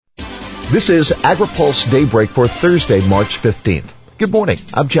This is AgriPulse Daybreak for Thursday, March 15th. Good morning.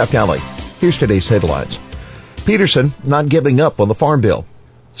 I'm Jeff Alley. Here's today's headlines. Peterson not giving up on the Farm Bill.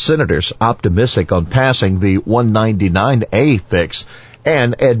 Senators optimistic on passing the 199A fix.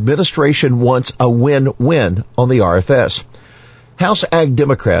 And administration wants a win-win on the RFS. House Ag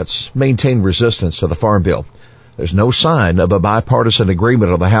Democrats maintain resistance to the Farm Bill. There's no sign of a bipartisan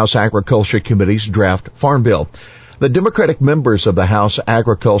agreement on the House Agriculture Committee's draft Farm Bill. The Democratic members of the House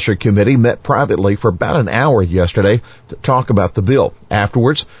Agriculture Committee met privately for about an hour yesterday to talk about the bill.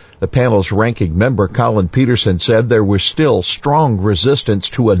 Afterwards, the panel's ranking member, Collin Peterson, said there was still strong resistance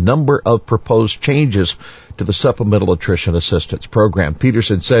to a number of proposed changes to the Supplemental Nutrition Assistance Program.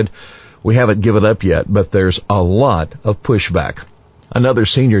 Peterson said, "We haven't given up yet, but there's a lot of pushback." Another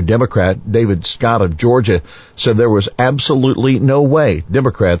senior Democrat, David Scott of Georgia, said there was absolutely no way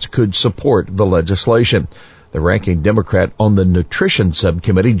Democrats could support the legislation. The ranking Democrat on the Nutrition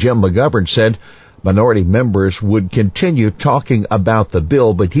Subcommittee, Jim McGovern, said minority members would continue talking about the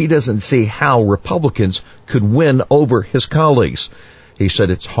bill, but he doesn't see how Republicans could win over his colleagues. He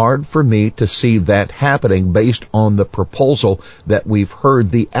said, "It's hard for me to see that happening based on the proposal that we've heard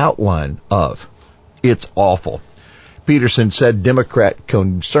the outline of. It's awful." Peterson said Democrat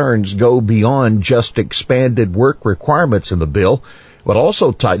concerns go beyond just expanded work requirements in the bill, but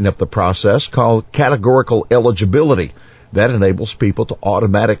also tighten up the process called categorical eligibility. That enables people to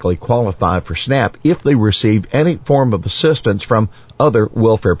automatically qualify for SNAP if they receive any form of assistance from other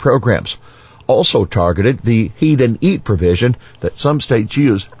welfare programs. Also targeted the heat and eat provision that some states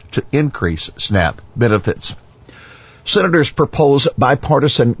use to increase SNAP benefits. Senators propose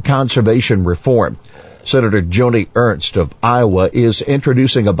bipartisan conservation reform. Senator Joni Ernst of Iowa is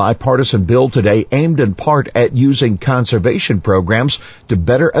introducing a bipartisan bill today aimed in part at using conservation programs to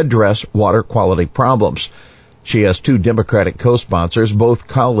better address water quality problems. She has two Democratic co-sponsors, both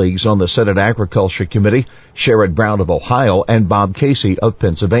colleagues on the Senate Agriculture Committee, Sherrod Brown of Ohio and Bob Casey of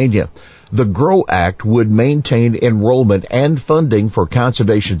Pennsylvania. The GROW Act would maintain enrollment and funding for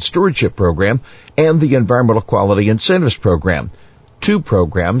Conservation Stewardship Program and the Environmental Quality Incentives Program, two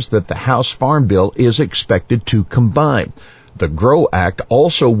programs that the House Farm Bill is expected to combine. The GROW Act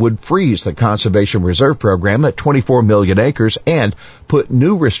also would freeze the Conservation Reserve Program at 24 million acres and put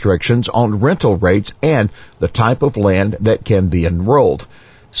new restrictions on rental rates and the type of land that can be enrolled.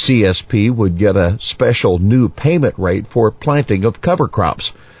 CSP would get a special new payment rate for planting of cover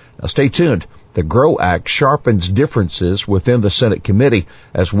crops. Now stay tuned. The GROW Act sharpens differences within the Senate committee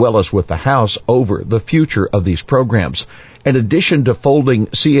as well as with the House over the future of these programs. In addition to folding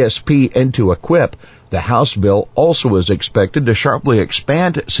CSP into EQIP, the House bill also is expected to sharply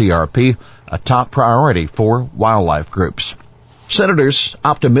expand CRP, a top priority for wildlife groups. Senators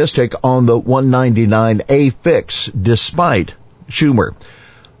optimistic on the 199A fix despite Schumer.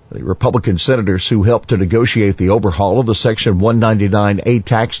 The Republican senators who helped to negotiate the overhaul of the Section 199A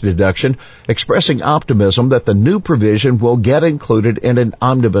tax deduction expressing optimism that the new provision will get included in an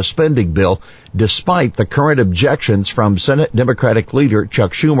omnibus spending bill despite the current objections from Senate Democratic leader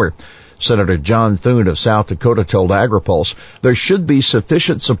Chuck Schumer. Senator John Thune of South Dakota told AgriPulse there should be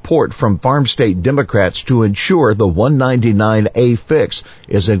sufficient support from farm state Democrats to ensure the 199A fix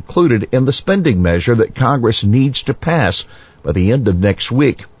is included in the spending measure that Congress needs to pass by the end of next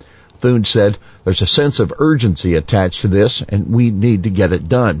week. Thune said there's a sense of urgency attached to this and we need to get it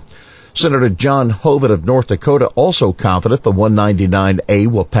done. Senator John Hoeven of North Dakota also confident the 199A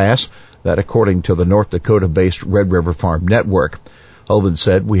will pass, that according to the North Dakota-based Red River Farm Network. Hoeven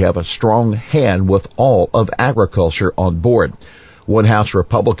said we have a strong hand with all of agriculture on board. One House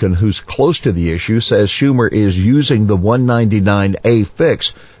Republican who's close to the issue says Schumer is using the 199A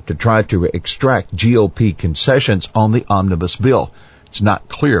fix to try to extract GOP concessions on the omnibus bill. It's not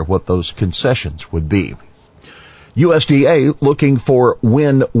clear what those concessions would be. USDA looking for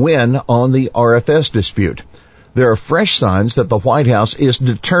win-win on the RFS dispute. There are fresh signs that the White House is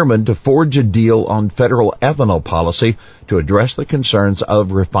determined to forge a deal on federal ethanol policy to address the concerns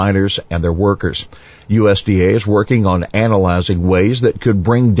of refiners and their workers. USDA is working on analyzing ways that could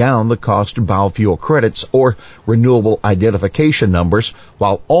bring down the cost of biofuel credits or renewable identification numbers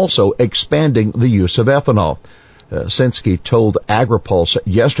while also expanding the use of ethanol. Sinsky told AgriPulse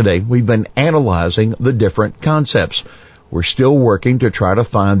yesterday, we've been analyzing the different concepts. We're still working to try to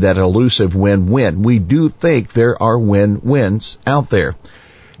find that elusive win-win. We do think there are win-wins out there.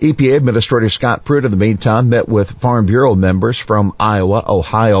 EPA Administrator Scott Pruitt, in the meantime, met with Farm Bureau members from Iowa,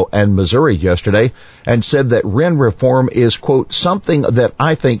 Ohio, and Missouri yesterday and said that RIN reform is, quote, something that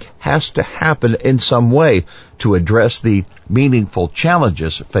I think has to happen in some way to address the meaningful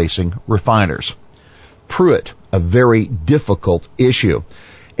challenges facing refiners. Pruitt, a very difficult issue.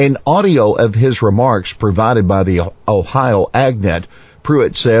 In audio of his remarks provided by the Ohio AgNet,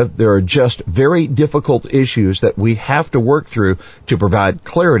 Pruitt said there are just very difficult issues that we have to work through to provide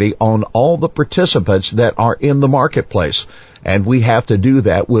clarity on all the participants that are in the marketplace, and we have to do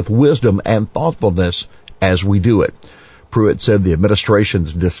that with wisdom and thoughtfulness as we do it. Pruitt said the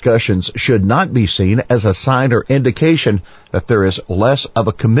administration's discussions should not be seen as a sign or indication that there is less of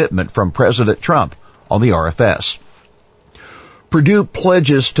a commitment from President Trump on the RFS. Purdue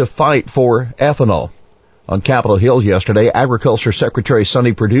pledges to fight for ethanol. On Capitol Hill yesterday, Agriculture Secretary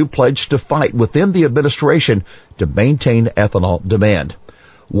Sonny Perdue pledged to fight within the administration to maintain ethanol demand.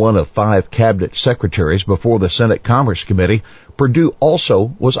 One of 5 cabinet secretaries before the Senate Commerce Committee, Perdue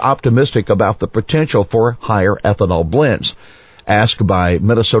also was optimistic about the potential for higher ethanol blends. Asked by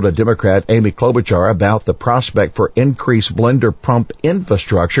Minnesota Democrat Amy Klobuchar about the prospect for increased blender pump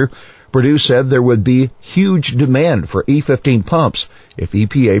infrastructure, Perdue said there would be huge demand for E15 pumps if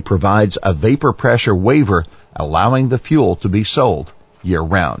EPA provides a vapor pressure waiver allowing the fuel to be sold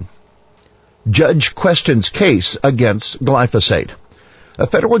year-round. Judge questions case against glyphosate. A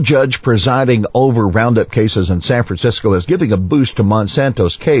federal judge presiding over Roundup cases in San Francisco is giving a boost to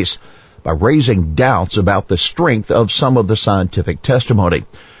Monsanto's case by raising doubts about the strength of some of the scientific testimony.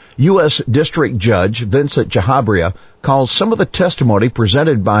 U.S. District Judge Vincent Chahabria calls some of the testimony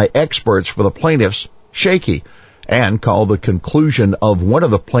presented by experts for the plaintiffs shaky and called the conclusion of one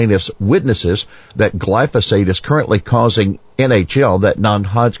of the plaintiff's witnesses that glyphosate is currently causing NHL, that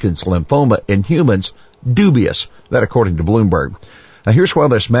non-Hodgkin's lymphoma, in humans dubious. That according to Bloomberg. Now here's why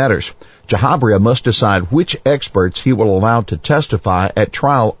this matters. Chahabria must decide which experts he will allow to testify at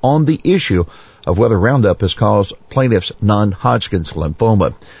trial on the issue of whether Roundup has caused plaintiff's non-Hodgkin's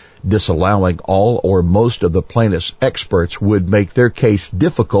lymphoma. Disallowing all or most of the plaintiff's experts would make their case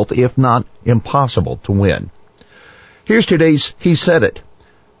difficult, if not impossible, to win. Here's today's He Said It.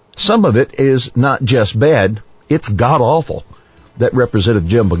 Some of it is not just bad, it's god-awful. That Representative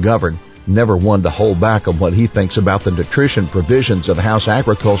Jim McGovern, never one to hold back on what he thinks about the nutrition provisions of the House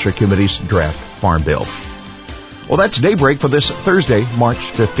Agriculture Committee's draft farm bill. Well, that's Daybreak for this Thursday, March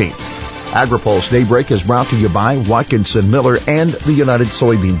 15th. AgriPulse Daybreak is brought to you by Watkinson Miller and the United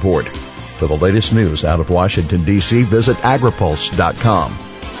Soybean Board. For the latest news out of Washington, D.C., visit agripulse.com.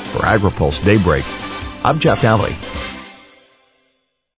 For AgriPulse Daybreak, I'm Jeff Alley.